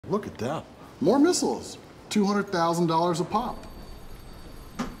look at that. More missiles, $200,000 a pop.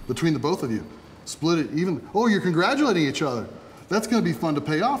 Between the both of you, split it even. Oh, you're congratulating each other. That's gonna be fun to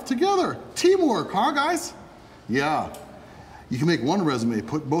pay off together. Teamwork, huh, guys? Yeah. You can make one resume,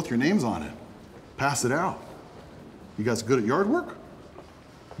 put both your names on it. Pass it out. You guys good at yard work?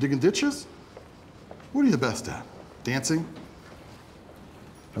 Digging ditches? What are you the best at? Dancing?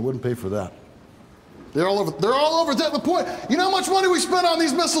 I wouldn't pay for that. They're all over the point. You know how much money we spent on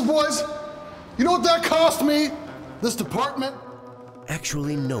these missiles, boys? You know what that cost me? This department?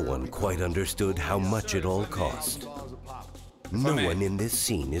 Actually, no one quite understood how much it all cost. No one in this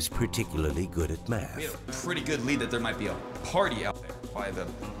scene is particularly good at math. We had a pretty good lead that there might be a party out there by the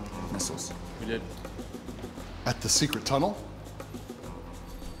missiles. We did. At the secret tunnel?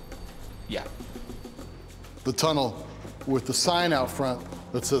 Yeah. The tunnel with the sign out front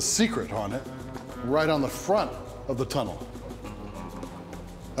that says secret on it, right on the front of the tunnel.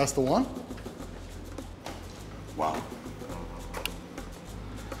 That's the one? Wow.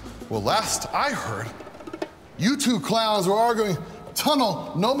 Well, last I heard, you two clowns were arguing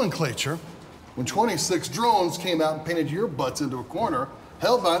tunnel nomenclature when 26 drones came out and painted your butts into a corner,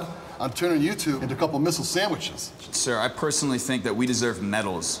 hell-bent on turning you two into a couple missile sandwiches. Sir, I personally think that we deserve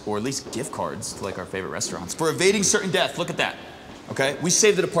medals, or at least gift cards, to like our favorite restaurants, for evading certain death. Look at that. Okay? We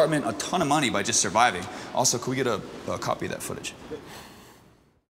saved the department a ton of money by just surviving. Also, could we get a copy of that footage?